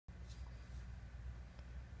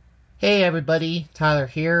Hey everybody, Tyler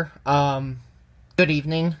here. Good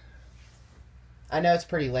evening. I know it's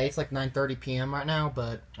pretty late, it's like 9:30 p.m. right now,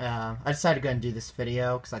 but I decided to go and do this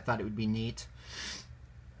video because I thought it would be neat.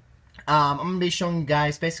 I'm going to be showing you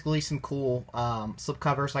guys basically some cool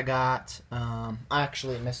slipcovers I got. I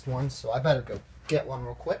actually missed one, so I better go get one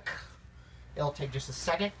real quick. It'll take just a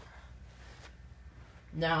second.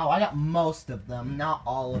 Now, I got most of them, not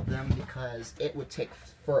all of them, because it would take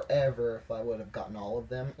forever if I would have gotten all of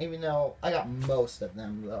them, even though I got most of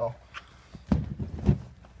them, though.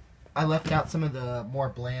 I left out some of the more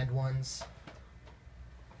bland ones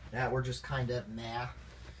that were just kind of meh.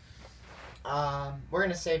 We're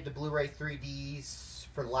going to save the Blu-ray 3Ds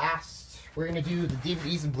for last. We're going to do the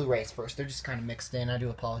DVDs and Blu-rays first. They're just kind of mixed in. I do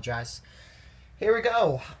apologize. Here we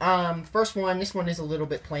go. First one. This one is a little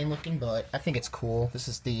bit plain looking, but I think it's cool. This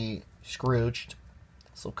is the Scrooged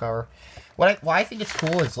slipcover. Why I think it's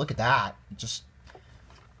cool is look at that. It's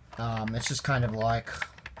just kind of like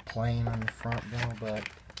plain on the front though, but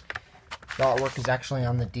the artwork is actually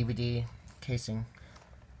on the DVD casing.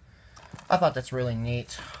 I thought that's really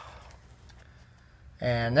neat.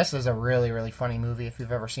 And this is a really, really funny movie. If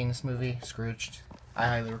you've ever seen this movie, Scrooged, I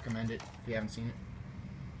highly recommend it if you haven't seen it.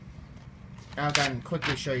 I'll go and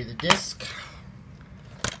quickly show you the disc.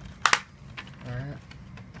 Alright.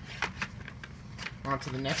 On to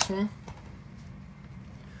the next one.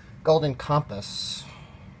 Golden Compass.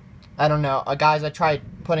 I don't know. Guys, I tried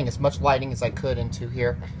putting as much lighting as I could into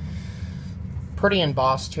here. Pretty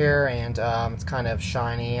embossed here, and it's kind of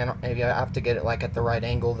shiny. Maybe I have to get it like at the right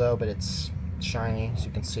angle though, but it's shiny, as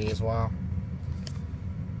you can see as well.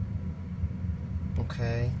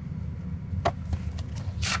 Okay.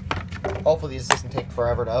 Hopefully this doesn't take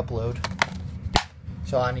forever to upload.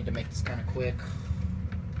 So I need to make this kind of quick.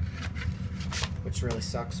 Which really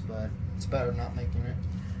sucks, but it's better not making it.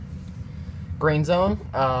 Grain Zone.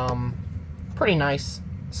 Pretty nice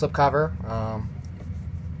slipcover.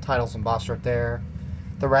 Title's embossed right there.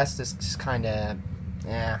 The rest is just kind of,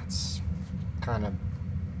 it's kind of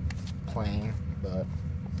plain, but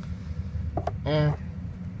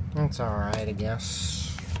it's alright, I guess.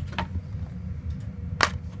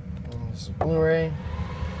 Blu-ray,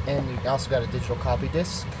 and you also got a digital copy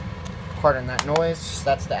disc. Pardon that noise.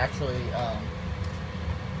 That's the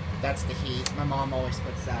that's the heat. My mom always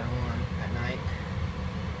puts that on at night.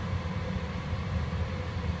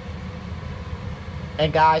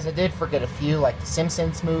 And guys, I did forget a few, like the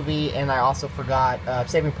Simpsons movie, and I also forgot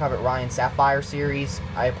Saving Private Ryan Sapphire series.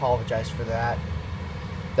 I apologize for that.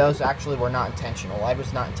 Those actually were not intentional. I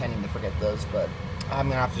was not intending to forget those, but I'm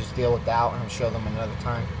gonna have to just deal with that, and I'll show them another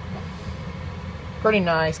time. Pretty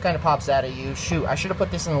nice, kind of pops out at you. Shoot, I should have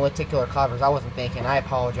put this in the lenticular covers. I wasn't thinking. I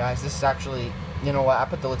apologize. This is actually, you know what? I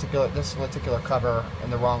put this lenticular cover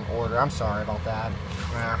in the wrong order. I'm sorry about that.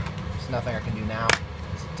 There's nothing I can do now.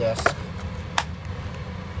 It's a disc.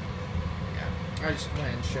 Yeah, I just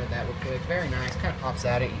went and showed that real quick. Very nice. Kind of pops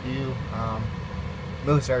out at you.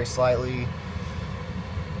 Moves very slightly.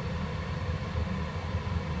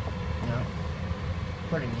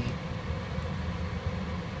 Pretty neat.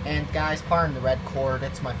 And guys, pardon the red cord,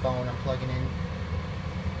 it's my phone I'm plugging in.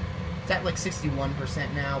 It's at like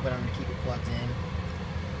 61% now, but I'm going to keep it plugged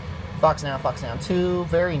in. Fox Now 2,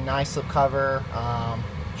 very nice slipcover,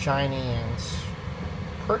 shiny and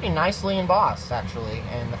pretty nicely embossed actually.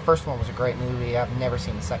 And the first one was a great movie. I've never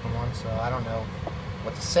seen the second one, so I don't know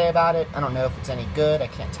what to say about it. I don't know if it's any good, I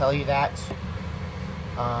can't tell you that.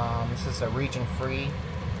 This is a region-free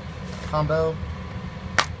combo.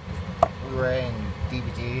 Blu-ray and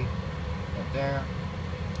DVD right there.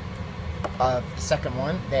 The second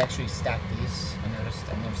one, they actually stacked these. I noticed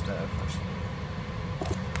the first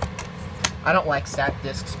one. I don't like stacked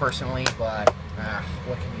discs personally, but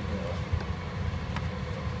what can you do?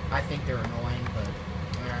 I think they're annoying, but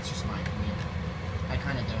that's just my opinion. I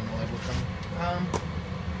kind of get annoyed with them.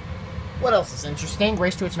 What else is interesting?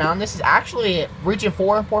 Race to Its Mountain. This is actually Region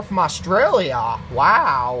 4 import from Australia.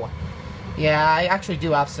 Wow. Yeah, I actually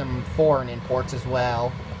do have some foreign imports as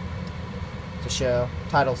well to show.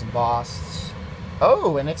 Title's embossed.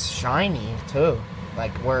 Oh, and it's shiny too.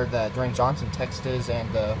 Like where the Dwayne Johnson text is and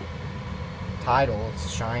the title, it's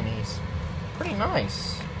shiny. It's pretty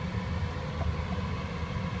nice.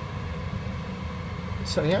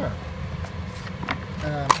 So yeah.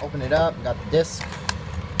 Open it up, got the disc.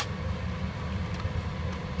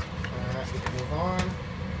 Alright, we can move on.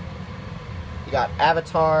 You got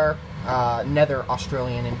Avatar. Another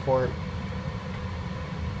Australian import.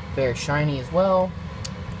 Very shiny as well.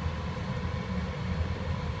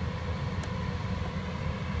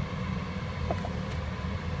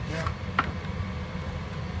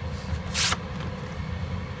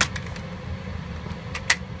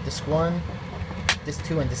 disc 1, disc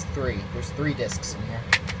 2, and disc 3. There's 3 discs in here.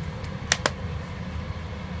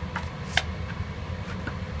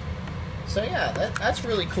 So yeah, that's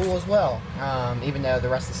really cool as well. Even though the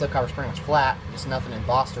rest of the slipcover is pretty much flat, there's nothing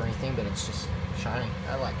embossed or anything, but it's just shiny.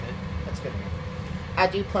 I like it. That's good enough. I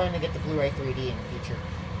do plan to get the Blu-ray 3D in the future.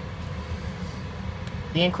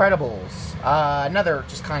 The Incredibles. Another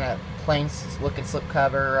just kind of plain looking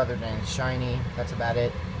slipcover, other than shiny. That's about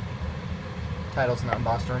it. Title's not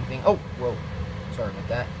embossed or anything. Oh, whoa. Sorry about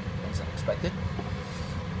that. That was unexpected.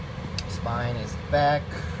 Spine is the back.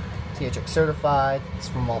 THX certified. It's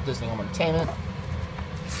from Walt Disney Home Entertainment.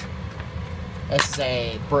 This is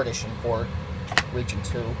a British import, Region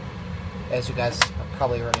 2, as you guys have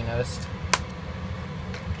probably already noticed.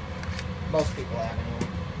 Most people have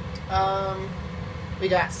anyway. We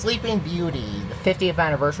got Sleeping Beauty, the 50th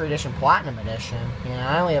Anniversary Edition, Platinum Edition. You know,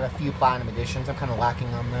 I only have a few Platinum Editions. I'm kind of lacking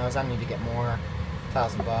on those. I need to get more.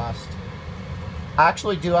 Titles embossed. I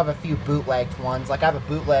actually do have a few bootlegged ones. Like, I have a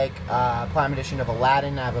bootleg Platinum Edition of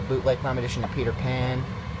Aladdin. I have a bootleg Platinum Edition of Peter Pan.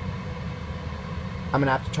 I'm going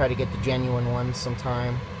to have to try to get the genuine ones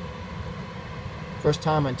sometime. First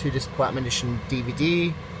time on 2-disc Platinum Edition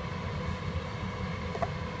DVD.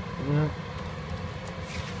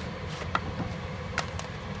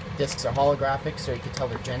 Discs are holographic, so you can tell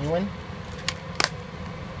they're genuine.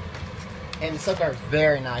 And the slipcover is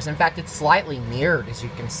very nice. In fact, it's slightly mirrored, as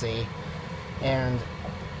you can see. And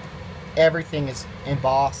everything is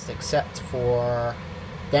embossed except for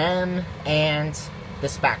them and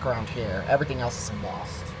this background here. Everything else is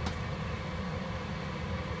embossed.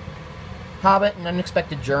 Hobbit, An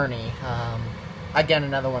Unexpected Journey. Again,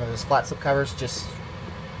 another one of those flat slipcovers, just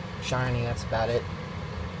shiny, that's about it.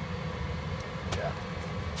 Yeah.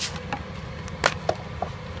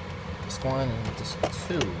 Disc 1 and Disc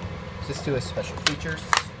 2. Disc 2 has special features.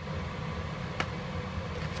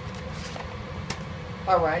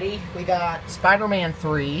 Alrighty, we got Spider-Man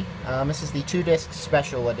 3. This is the 2-disc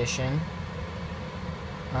special edition.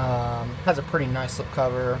 Has a pretty nice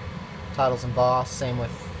slipcover. Titles embossed. Same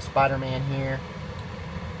with Spider-Man here.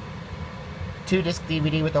 2-disc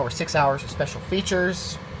DVD with over 6 hours of special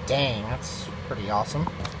features. Dang, that's pretty awesome.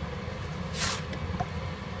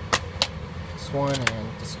 Disc 1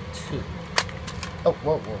 and Disc 2. Oh,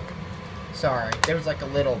 whoa, whoa. Sorry, there was like a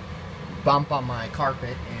little bump on my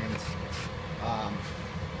carpet, and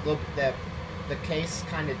look, the case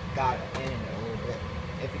kind of got in it a little bit,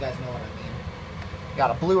 if you guys know what I mean. Got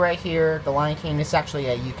a Blu-ray here, The Lion King. This is actually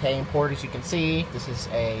a UK import, as you can see. This is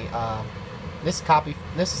a this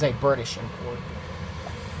is a British import.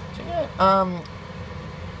 So yeah,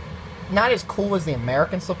 not as cool as the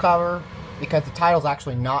American slipcover, because the title's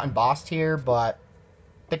actually not embossed here, but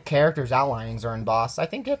the characters' outlinings are embossed. I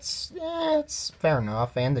think it's fair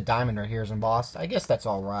enough, and the diamond right here is embossed. I guess that's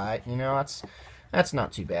all right. You know, that's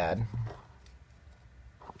not too bad.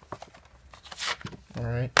 All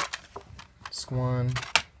right, disc 1,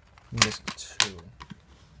 and disc 2.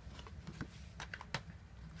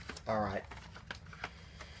 All right.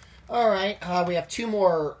 All right. We have 2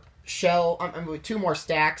 more with 2 more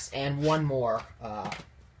stacks and 1 more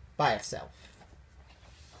by itself.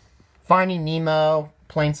 Finding Nemo.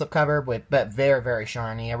 Plain slipcover, but very, very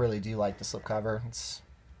shiny. I really do like the slipcover. It's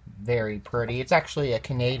very pretty. It's actually a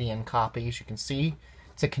Canadian copy, as you can see.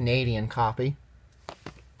 It's a Canadian copy.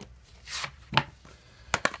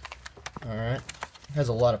 Alright. It has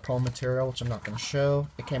a lot of pro material, which I'm not going to show.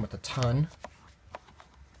 It came with a ton.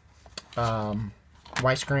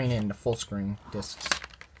 Widescreen and full screen discs.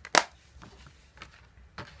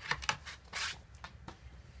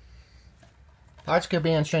 Pirates of the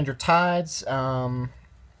Caribbean, Stranger Tides.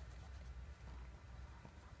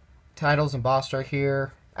 Titles embossed right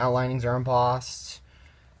here. Outlinings are embossed.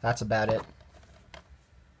 That's about it.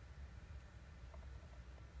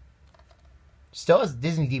 Still has the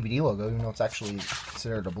Disney DVD logo, even though it's actually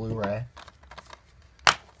considered a Blu-ray.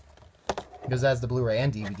 Because it has the Blu-ray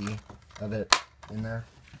and DVD of it in there.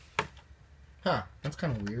 Huh, that's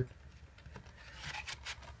kind of weird.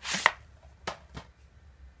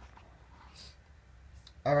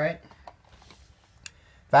 Alright.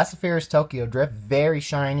 Fast and Furious Tokyo Drift, very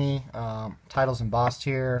shiny. Title's embossed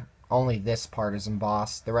here. Only this part is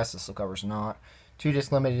embossed. The rest of the slipcover's not. 2-disc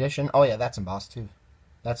limited edition. Oh yeah, that's embossed too.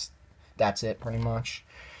 That's it pretty much.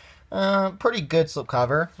 Pretty good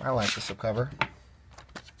slipcover. I like the slipcover.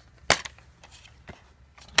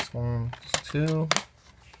 This 1, this 2.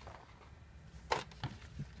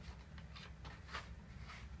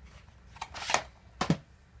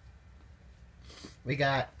 We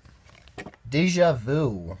got Deja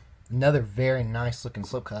Vu, Another very nice looking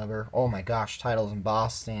slipcover. Oh my gosh, titles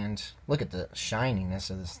embossed, and look at the shininess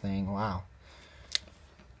of this thing. Wow.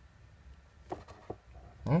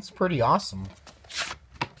 That's pretty awesome.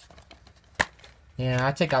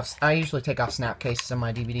 Yeah, I usually take off snap cases on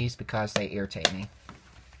my DVDs because they irritate me,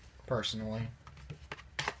 personally.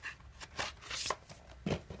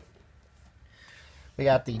 We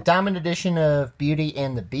got the Diamond Edition of Beauty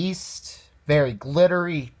and the Beast. Very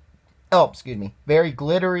glittery. Oh, excuse me. Very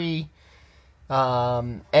glittery.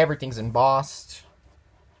 Everything's embossed.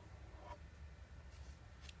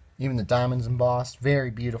 Even the diamond's embossed.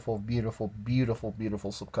 Very beautiful, beautiful, beautiful,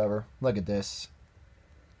 beautiful slipcover. Look at this.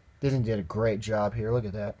 Disney did a great job here. Look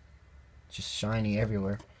at that. Just shiny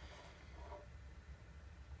everywhere.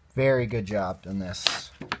 Very good job on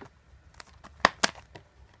this.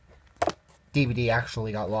 DVD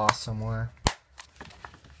actually got lost somewhere.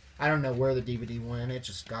 I don't know where the DVD went. It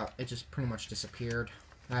just pretty much disappeared.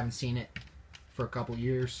 I haven't seen it for a couple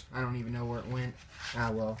years. I don't even know where it went.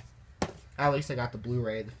 Ah, well. At least I got the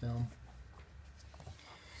Blu-ray of the film.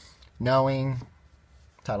 Knowing,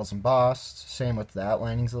 titles embossed. Same with the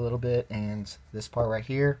outlinings a little bit, and this part right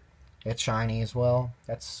here, it's shiny as well.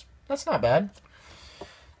 That's not bad.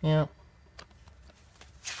 Yeah.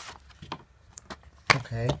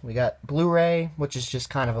 Okay, we got Blu-ray, which is just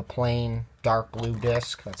kind of a plain dark blue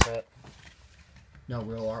disc. That's it. No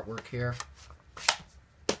real artwork here.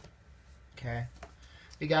 Okay.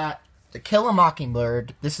 We got To Kill a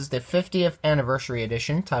Mockingbird. This is the 50th anniversary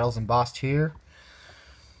edition. Titles embossed here.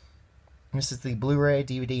 This is the Blu-ray,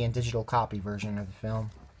 DVD, and digital copy version of the film.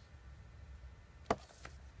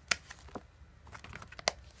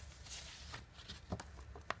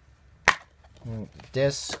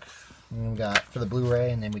 Disc. And we got for the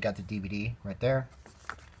Blu-ray, and then we got the DVD right there.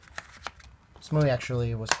 This movie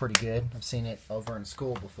actually was pretty good. I've seen it over in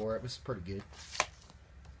school before. It was pretty good.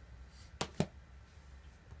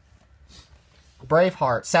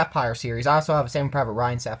 Braveheart Sapphire series. I also have a Saving Private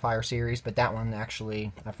Ryan Sapphire series, but that one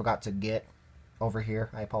actually I forgot to get over here.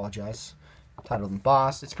 I apologize. Titled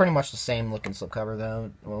embossed. It's pretty much the same looking slipcover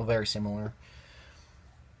though. Well, very similar.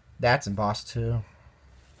 That's embossed too.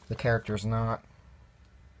 The character's not.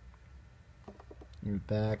 You're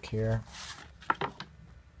back here.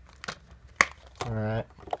 Alright.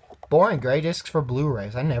 Boring gray discs for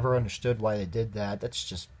Blu-rays. I never understood why they did that. That's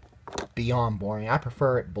just beyond boring. I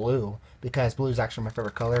prefer it blue because blue is actually my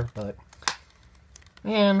favorite color, but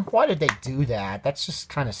man, why did they do that? That's just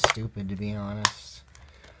kind of stupid, to be honest.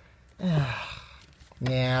 Yeah,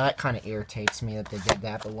 that kind of irritates me that they did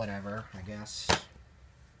that, but whatever, I guess.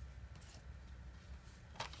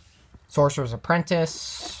 Sorcerer's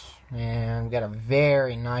Apprentice. And we got a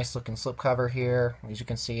very nice looking slipcover here. As you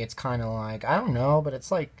can see, it's kind of like, I don't know, but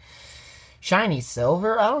it's like shiny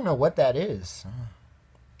silver. I don't know what that is.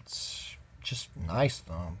 It's just nice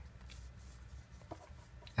though.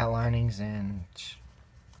 Outlinings and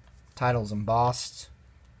titles embossed.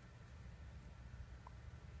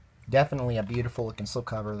 Definitely a beautiful looking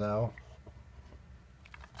slipcover though.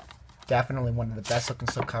 Definitely one of the best looking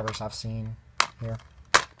slipcovers I've seen here.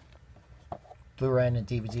 Blu-ray and a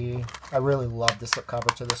DVD. I really love the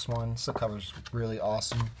slipcover to this one. Slipcover's really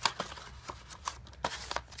awesome.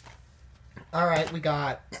 Alright, we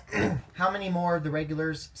got how many more of the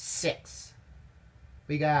regulars? 6.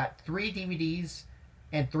 We got 3 DVDs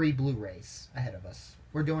and 3 Blu-rays ahead of us.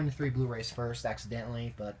 We're doing the 3 Blu-rays first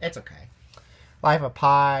accidentally, but it's okay. Life of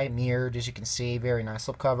Pi, mirrored as you can see. Very nice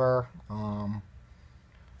slipcover.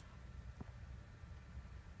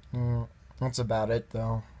 That's about it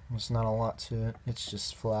though. There's not a lot to it. It's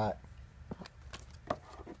just flat.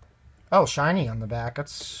 Oh, shiny on the back.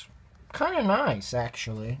 That's kind of nice,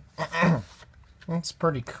 actually. That's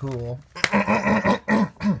pretty cool.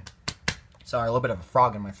 Sorry, a little bit of a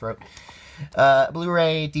frog in my throat.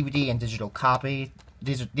 Blu-ray, DVD, and digital copy.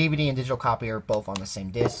 DVD and digital copy are both on the same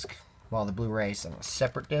disc, while the Blu-ray is on a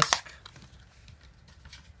separate disc.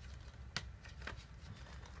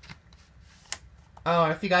 Oh,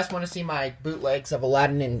 and if you guys want to see my bootlegs of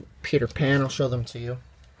Aladdin and Peter Pan, I'll show them to you.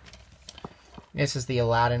 This is the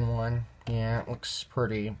Aladdin one. Yeah, it looks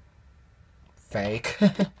pretty fake.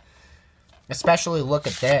 Especially look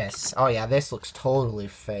at this. Oh yeah, this looks totally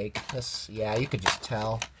fake. This, yeah, you could just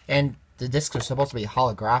tell. And the discs are supposed to be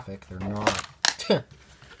holographic. They're not.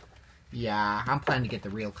 Yeah, I'm planning to get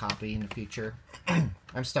the real copy in the future.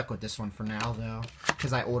 I'm stuck with this one for now, though.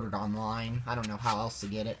 Because I ordered online. I don't know how else to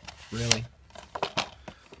get it, really.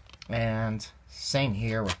 And same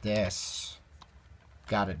here with this.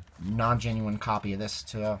 Got a non-genuine copy of this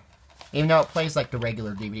too. Even though it plays like the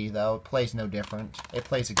regular DVD, though, it plays no different. It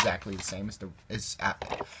plays exactly the same as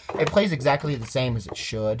it plays exactly the same as it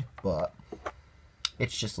should, but it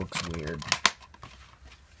just looks weird.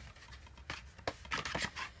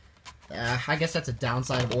 I guess that's a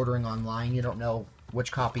downside of ordering online. You don't know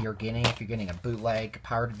which copy you're getting, if you're getting a bootleg, a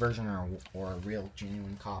pirated version, or a real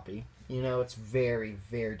genuine copy. You know, it's very,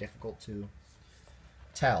 very difficult to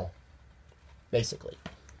tell, basically.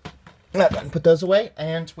 I'm going to put those away,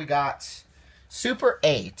 and we got Super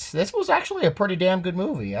 8. This was actually a pretty damn good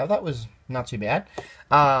movie. That was not too bad.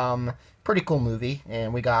 Pretty cool movie,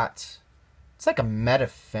 and we got, it's like a meta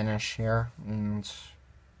finish here, and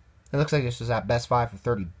it looks like this was at Best Buy for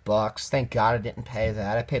 $30. Thank God I didn't pay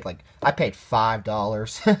that. I paid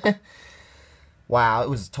 $5. Wow, it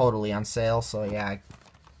was totally on sale, so yeah, I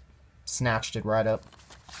snatched it right up.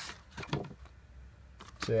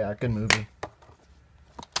 So yeah, good movie.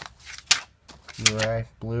 Blu-ray,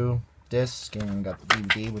 blue disc, and we got the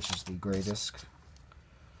DVD, which is the gray disc.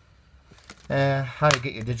 How to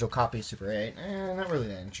get your digital copy of Super 8? Not really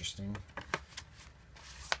that interesting.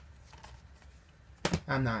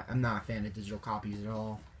 I'm not a fan of digital copies at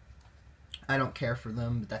all. I don't care for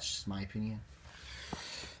them, but that's just my opinion.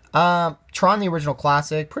 Tron the Original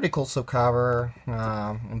Classic, pretty cool slipcover,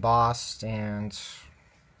 embossed, and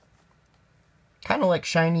kind of like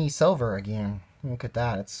shiny silver again. Look at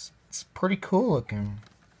that, it's pretty cool looking.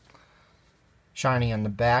 Shiny on the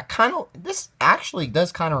back. This actually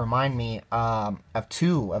does kind of remind me of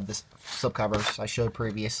two of the slipcovers I showed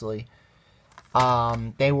previously.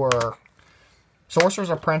 They were Sorcerer's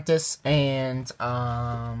Apprentice and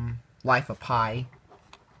Life of Pi.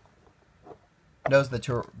 Those are the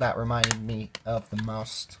two that reminded me of the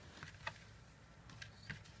most.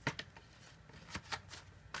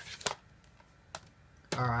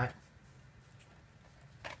 Alright.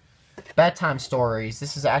 Bedtime Stories.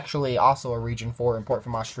 This is actually also a Region 4 import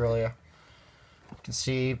from Australia. You can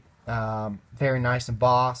see very nice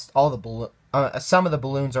embossed. All the some of the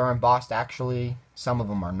balloons are embossed actually. Some of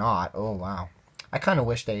them are not. Oh wow. I kind of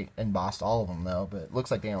wish they embossed all of them though, but it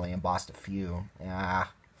looks like they only embossed a few.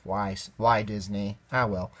 Why Disney? Ah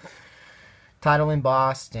well. Title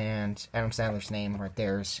embossed, and Adam Sandler's name right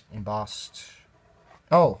there is embossed.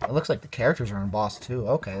 Oh, it looks like the characters are embossed too.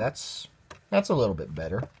 Okay, that's a little bit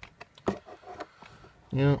better.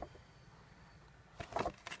 Yeah.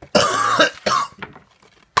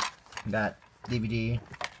 That DVD,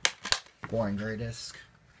 boring gray disc.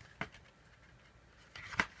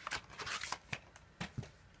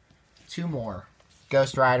 Two more.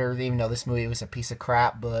 Ghost Rider, even though this movie was a piece of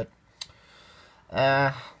crap, but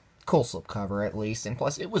cool slipcover at least. And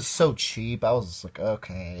plus, it was so cheap. I was just like,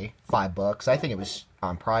 okay, $5. I think it was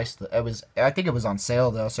on price. I think it was on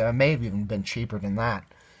sale though, so it may have even been cheaper than that.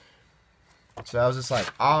 So I was just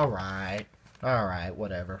like, alright,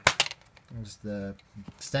 whatever. It was the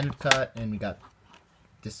extended cut, and we got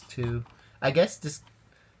disc 2. I guess this...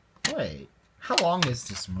 Wait, how long is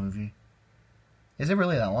this movie? Is it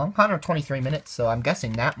really that long? 123 minutes, so I'm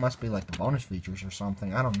guessing that must be like the bonus features or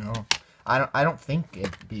something. I don't know. I don't think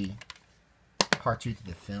it'd be part 2 to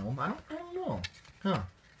the film. I don't know. Huh.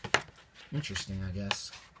 Interesting, I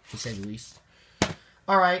guess, to say the least.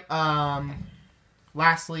 Alright,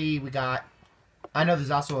 lastly, we got... I know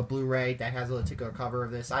there's also a Blu-ray that has a Lenticular cover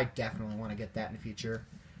of this. I definitely want to get that in the future.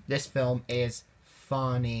 This film is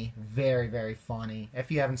funny. Very, very funny.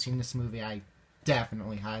 If you haven't seen this movie, I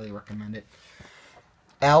definitely highly recommend it.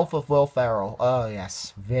 Elf of Will Ferrell. Oh,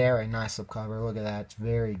 yes. Very nice slipcover. Look at that. It's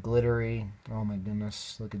very glittery. Oh, my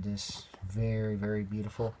goodness. Look at this. Very, very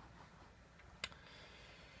beautiful.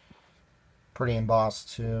 Pretty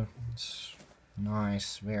embossed, too. It's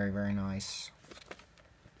nice. Very, very nice.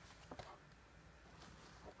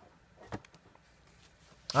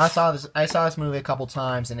 I saw this movie a couple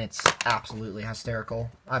times, and it's absolutely hysterical.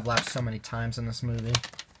 I've laughed so many times in this movie.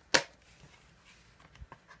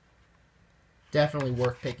 Definitely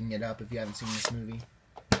worth picking it up if you haven't seen this movie.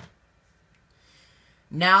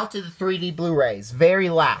 Now to the 3D Blu-rays. Very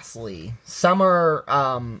lastly, some are,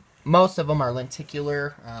 most of them are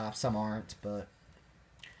lenticular. Some aren't, but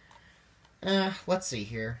let's see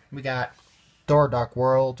here. We got Thor: Dark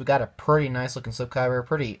World. We got a pretty nice looking slipcover.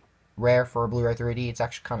 Pretty rare for a Blu-ray 3D. It's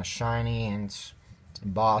actually kind of shiny and it's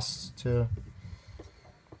embossed too.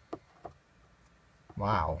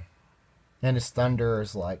 Wow. And his thunder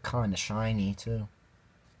is like kind of shiny too.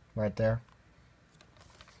 Right there.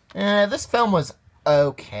 This film was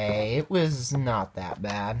okay. It was not that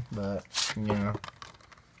bad, but you know,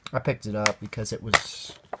 I picked it up because it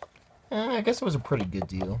was, I guess it was a pretty good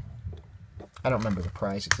deal. I don't remember the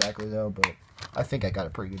price exactly though, but I think I got a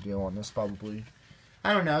pretty good deal on this probably.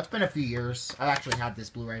 I don't know. It's been a few years. I've actually had this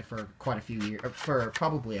Blu-ray for quite a few years, for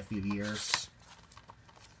probably a few years.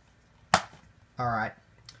 Alright.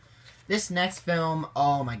 This next film,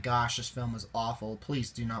 oh my gosh, this film was awful. Please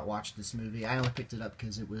do not watch this movie. I only picked it up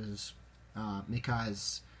because it was,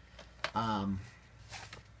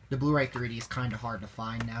 the Blu-ray 3D is kind of hard to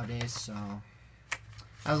find nowadays, so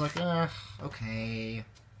I was like, okay.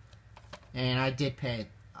 And I did pay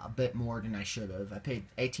a bit more than I should have. I paid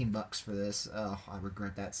 18 bucks for this. I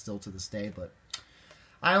regret that still to this day, but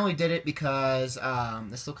I only did it because the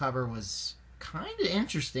slipcover was kind of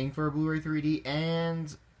interesting for a Blu-ray 3D,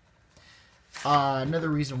 and another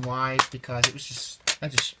reason why is because it was just, I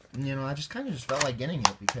just kind of just felt like getting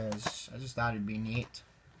it because I just thought it'd be neat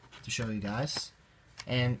to show you guys.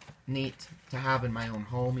 And neat to have in my own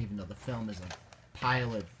home, even though the film is a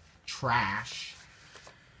pile of trash.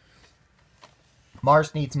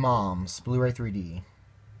 Mars Needs Moms, Blu-ray 3D.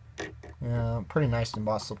 Yeah, pretty nice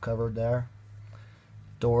embossed slipcover there.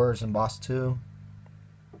 Doors embossed too.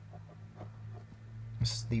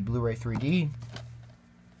 This is the Blu-ray 3D.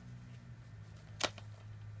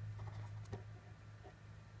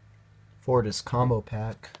 For this combo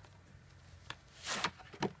pack.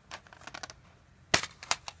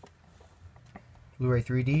 Blu-ray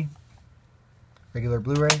 3D, regular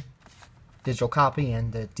Blu-ray, digital copy,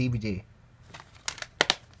 and the DVD.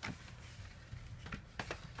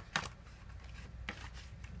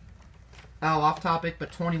 Oh, off topic,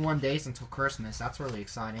 but 21 days until Christmas. That's really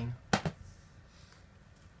exciting.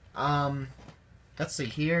 Let's see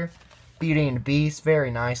here. Beauty and the Beast,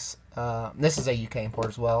 very nice. This is a UK import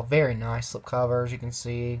as well. Very nice slipcover, as you can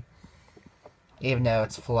see. Even though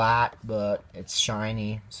it's flat, but it's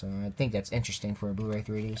shiny, so I think that's interesting for a Blu-ray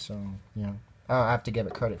 3D, so, you know, I have to give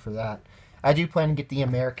it credit for that. I do plan to get the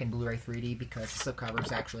American Blu-ray 3D because the slipcover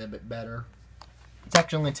is actually a bit better. It's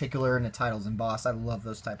actually lenticular and the title's embossed. I love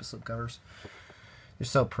those type of slipcovers. They're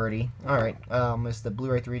so pretty. Alright, it's the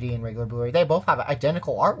Blu-ray 3D and regular Blu-ray. They both have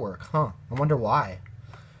identical artwork, huh? I wonder why.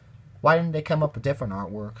 Why didn't they come up with different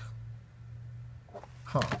artwork?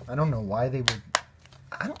 Huh, I don't know why they would...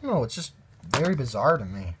 I don't know, it's just very bizarre to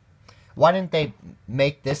me. Why didn't they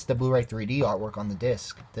make this the Blu-ray 3D artwork on the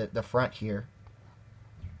disc? The front here.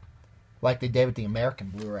 Like they did with the American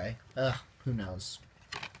Blu-ray. Ugh, who knows.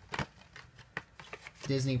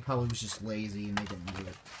 Disney probably was just lazy and they didn't do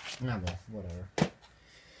it. Nah, well, whatever.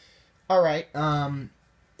 Alright,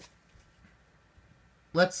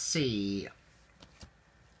 let's see.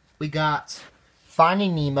 We got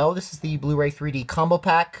Finding Nemo. This is the Blu-ray 3D combo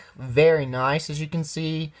pack. Very nice, as you can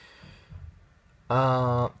see.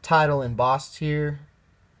 Title embossed here.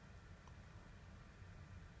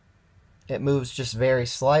 It moves just very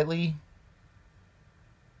slightly.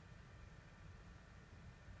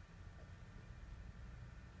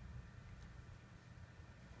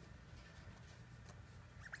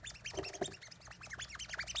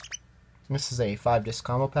 This is a 5-disc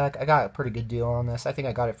combo pack. I got a pretty good deal on this. I think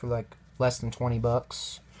I got it for like less than 20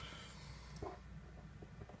 bucks.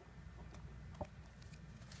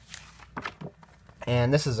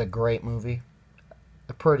 And this is a great movie.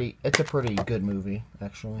 It's a pretty good movie,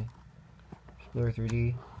 actually. Blu-ray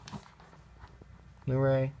 3D.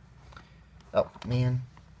 Blu-ray. Oh, man.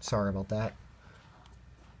 Sorry about that.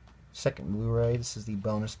 Second Blu-ray. This is the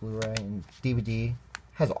bonus Blu-ray. And DVD.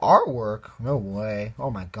 Has artwork? No way.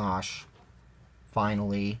 Oh my gosh.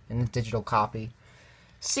 Finally. And a digital copy.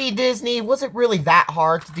 See, Disney, was it really that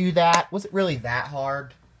hard to do that? Was it really that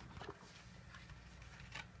hard?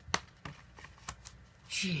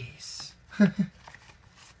 Jeez.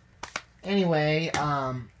 Anyway,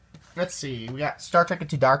 let's see. We got Star Trek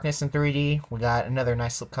Into Darkness in 3D. We got another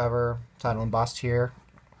nice slipcover. Title embossed here.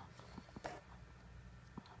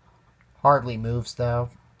 Hardly moves, though.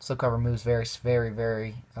 Slipcover moves very,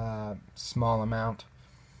 very small amount.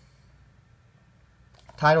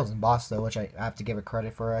 Title's embossed, though, which I have to give it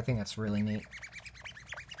credit for. I think that's really neat.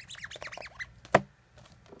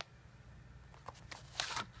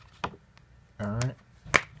 Alright.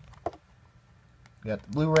 We got the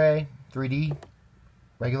Blu-ray, 3D,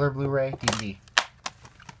 regular Blu-ray, DVD.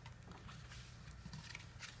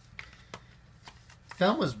 The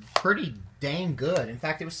film was pretty dang good. In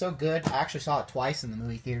fact, it was so good, I actually saw it twice in the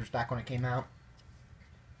movie theaters back when it came out.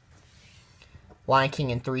 Lion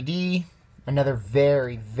King in 3D. Another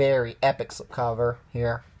very epic slipcover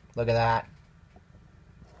here. Look at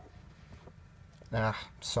that.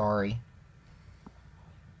 Sorry.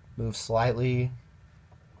 Move slightly.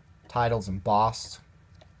 Title's embossed.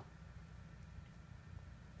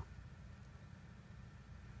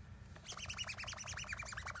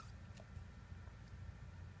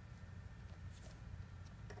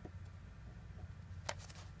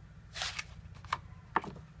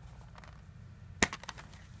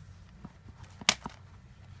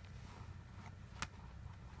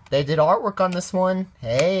 They did artwork on this one.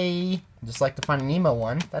 Hey, just like the Finding Nemo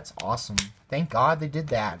one. That's awesome. Thank God they did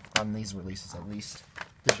that on these releases, at least.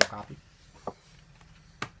 Digital copy.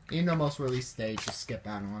 Even though most release days just skip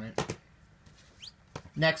out on it.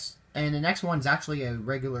 Next, and the next one's actually a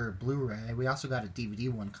regular Blu-ray. We also got a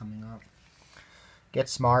DVD one coming up. Get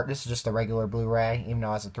smart. This is just a regular Blu-ray, even though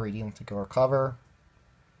it has a 3D lenticular cover.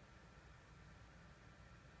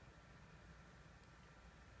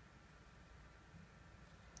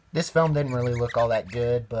 This film didn't really look all that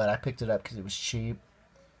good, but I picked it up because it was cheap.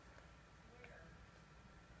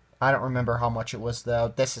 I don't remember how much it was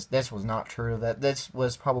though. This was not true. This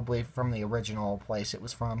was probably from the original place it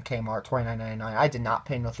was from, Kmart, $29.99. I did not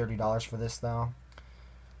pay no $30 for this though.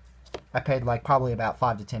 I paid like probably about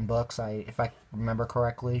 $5 to $10, if I remember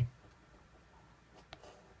correctly.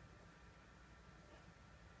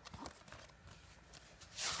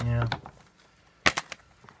 Yeah.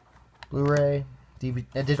 Blu-ray, DVD,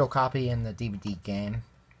 a digital copy, and the DVD game.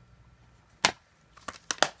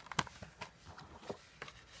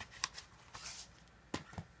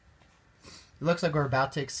 It looks like we're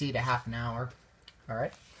about to exceed a half an hour.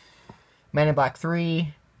 Alright. Men in Black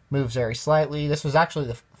 3 moves very slightly. This was actually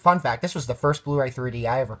the fun fact. This was the first Blu-ray 3D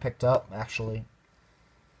I ever picked up, actually.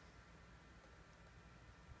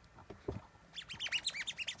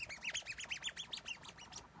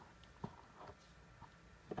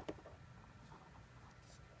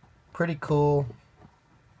 Pretty cool.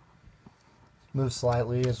 Moves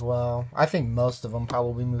slightly as well. I think most of them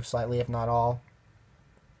probably move slightly, if not all.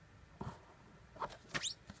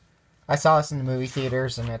 I saw this in the movie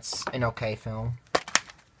theaters, and it's an okay film.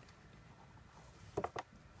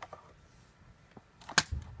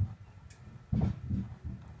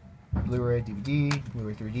 Blu-ray, DVD,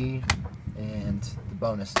 Blu-ray 3D, and the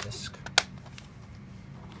bonus disc.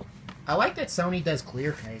 I like that Sony does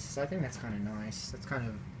clear cases. I think that's kind of nice. That's kind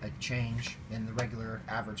of a change in the regular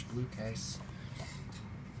average blue case.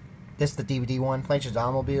 This is the DVD one, Planes and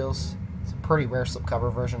Automobiles. It's a pretty rare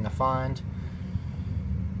slipcover version to find.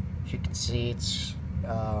 As you can see, it's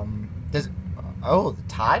oh, the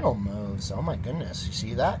title moves. Oh my goodness, you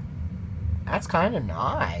see that? That's kind of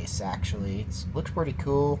nice, actually. It looks pretty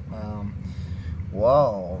cool.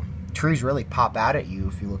 Whoa, trees really pop out at you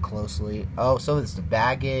if you look closely. Oh, so it's the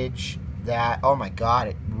baggage. That, oh my god,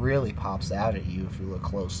 it really pops out at you if you look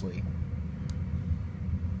closely.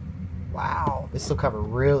 Wow, this slipcover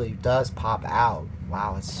really does pop out.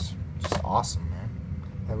 Wow, it's just awesome, man.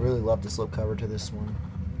 I really love the slipcover to this one.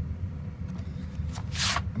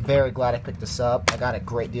 I'm very glad I picked this up. I got a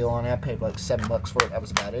great deal on it. I paid like $7 for it. That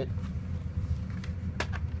was about it.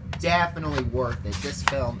 Definitely worth it. This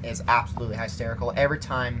film is absolutely hysterical. Every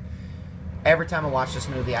time I watch this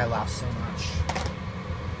movie, I laugh so much.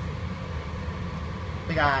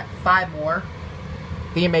 We got 5 more.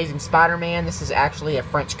 The Amazing Spider-Man. This is actually a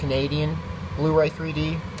French-Canadian Blu-ray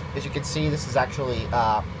 3D. As you can see, this is actually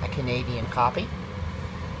a Canadian copy.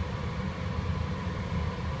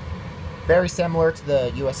 Very similar to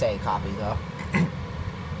the USA copy, though.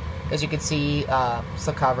 As you can see,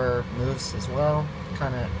 slipcover moves as well,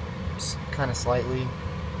 kind of slightly.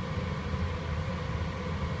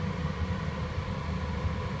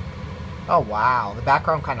 Oh wow, the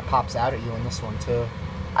background kind of pops out at you in this one too.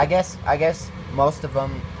 I guess most of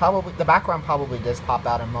them probably, the background probably does pop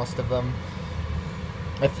out in most of them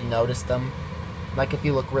if you notice them. Like if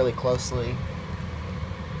you look really closely.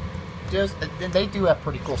 They do have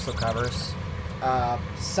pretty cool slipcovers.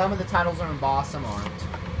 Some of the titles are embossed, some aren't.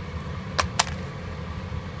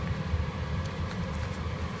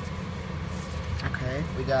 Okay,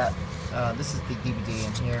 we got, this is the DVD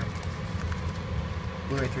in here.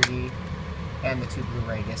 Blu-ray 3D, and the 2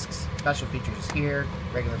 Blu-ray discs. Special features here,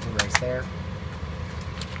 regular Blu-rays there.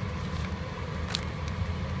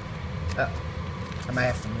 Oh, I might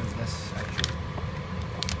have to move this, actually.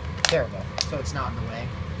 There we go, so it's not in the way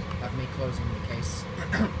of me closing the case.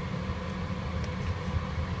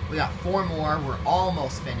 We got 4 more. We're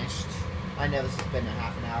almost finished. I know this has been a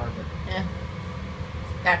half an hour, but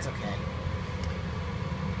that's okay.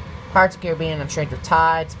 Pirates of the Caribbean and Stranger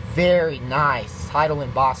Tides. Very nice. Title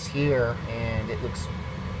embossed here, and it looks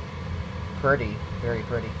pretty. Very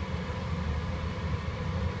pretty.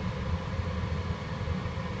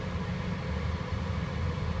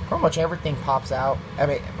 Pretty much everything pops out. I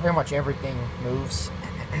mean, pretty much everything moves.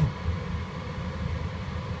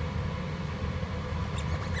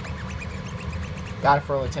 Got it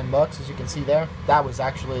for only $10, as you can see there. That was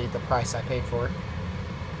actually the price I paid for it.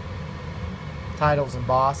 Title's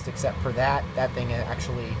embossed, except for that. That thing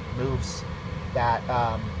actually moves. That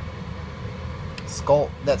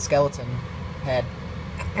that skeleton head.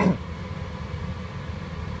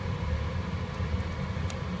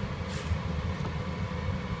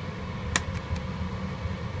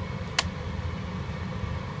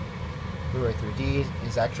 Blu-ray 3D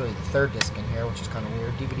is actually the third disc in here, which is kind of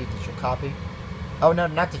weird. DVD digital copy. Oh, no,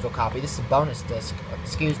 not digital copy. This is a bonus disc.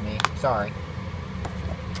 Excuse me. Sorry.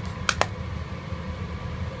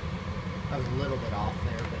 I was a little bit off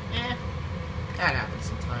there, but that happens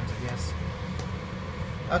sometimes, I guess.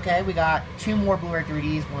 Okay, we got 2 more Blu-ray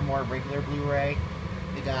 3Ds, 1 more regular Blu-ray.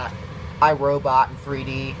 We got iRobot in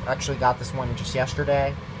 3D. Actually got this one just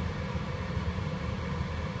yesterday.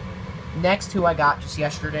 Next 2 I got just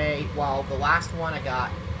yesterday, while the last one I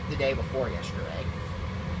got the day before yesterday.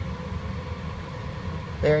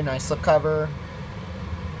 Very nice slipcover.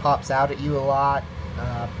 Pops out at you a lot.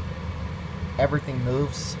 Everything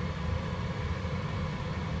moves.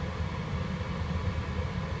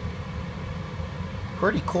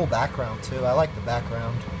 Pretty cool background too. I like the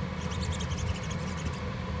background.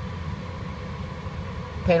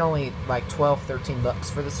 Paid only like 12, 13 bucks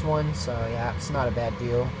for this one, so yeah, it's not a bad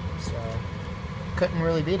deal. So couldn't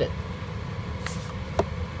really beat it.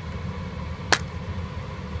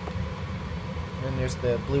 And there's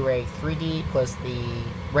the Blu-ray 3D plus the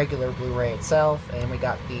regular Blu-ray itself, and we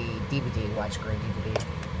got the DVD, widescreen DVD,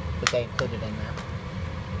 that they included in there.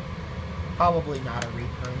 Probably not a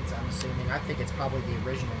reprint, I'm assuming. I think it's probably the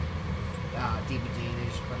original DVD they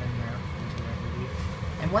just put in there.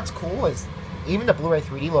 And what's cool is even the Blu-ray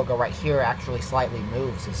 3D logo right here actually slightly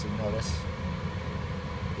moves, as you notice.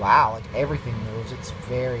 Wow, like everything moves. It's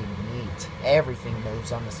very neat. Everything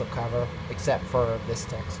moves on the slipcover, except for this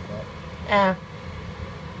text, but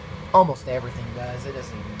almost everything does. It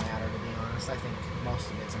doesn't even matter, to be honest. I think most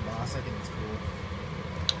of it's embossed. I think it's cool.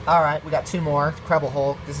 Alright, we got 2 more. Incredible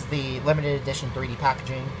Hulk. This is the limited edition 3D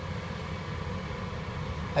packaging.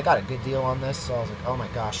 I got a good deal on this, so I was like, oh my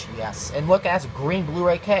gosh, yes. And look, it has a green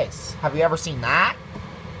Blu-ray case. Have you ever seen that?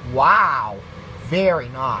 Wow. Very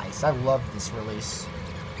nice. I love this release.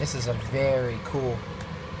 This is a very cool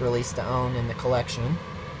release to own in the collection.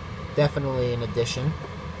 Definitely an addition.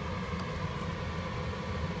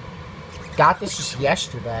 Got this just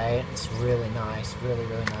yesterday. It's really nice. Really,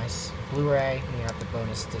 really nice. Blu-ray. You got the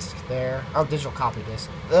bonus disc there. Oh, digital copy disc.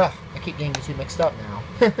 Ugh, I keep getting the 2 mixed up now.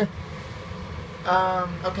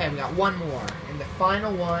 Okay, we got 1 more. And the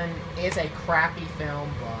final one is a crappy film,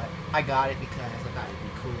 but I got it because I thought it'd be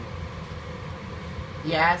cool.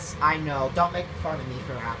 Yes, I know. Don't make fun of me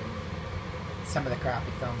for having some of the crappy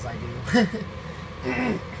films I do.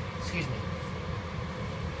 Excuse me.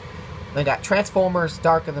 I got Transformers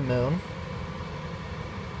Dark of the Moon.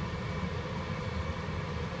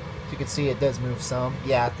 As you can see, it does move some.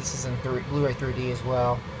 Yeah, this is in Blu-ray 3D as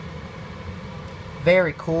well.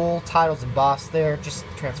 Very cool. Titles embossed there. Just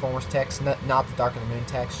Transformers text, not the Dark of the Moon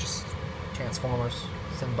text. Just Transformers.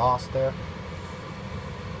 It's embossed there.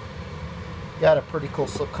 Got a pretty cool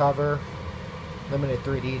slipcover. Limited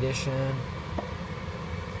 3D edition.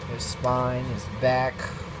 His spine, his back.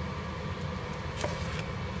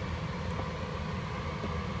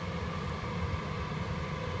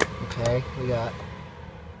 Okay, we got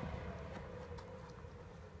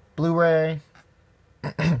Blu-ray.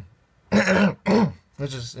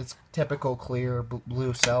 Which is its typical clear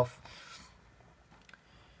blue self.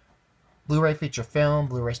 Blu-ray feature film,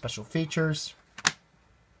 Blu-ray special features,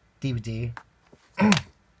 DVD.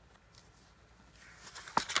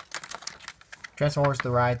 Transformers The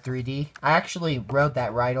Ride 3D. I actually rode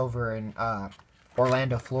that ride over in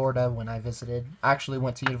Orlando, Florida when I visited. I actually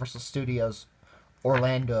went to Universal Studios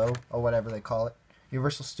Orlando, or whatever they call it.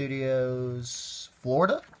 Universal Studios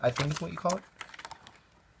Florida, I think is what you call it.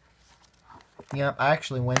 Yep, I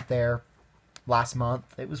actually went there last month.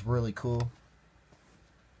 It was really cool.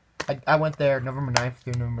 I went there November 9th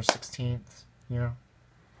through November 16th, you know.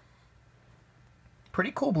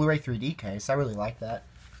 Pretty cool Blu-ray 3D case. I really like that.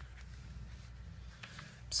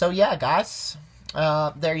 So yeah, guys,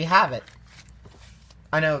 there you have it.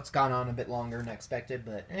 I know it's gone on a bit longer than expected,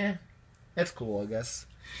 but it's cool, I guess.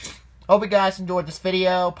 Hope you guys enjoyed this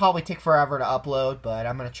video. Probably take forever to upload, but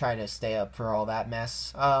I'm going to try to stay up for all that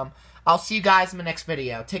mess. I'll see you guys in the next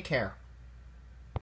video. Take care.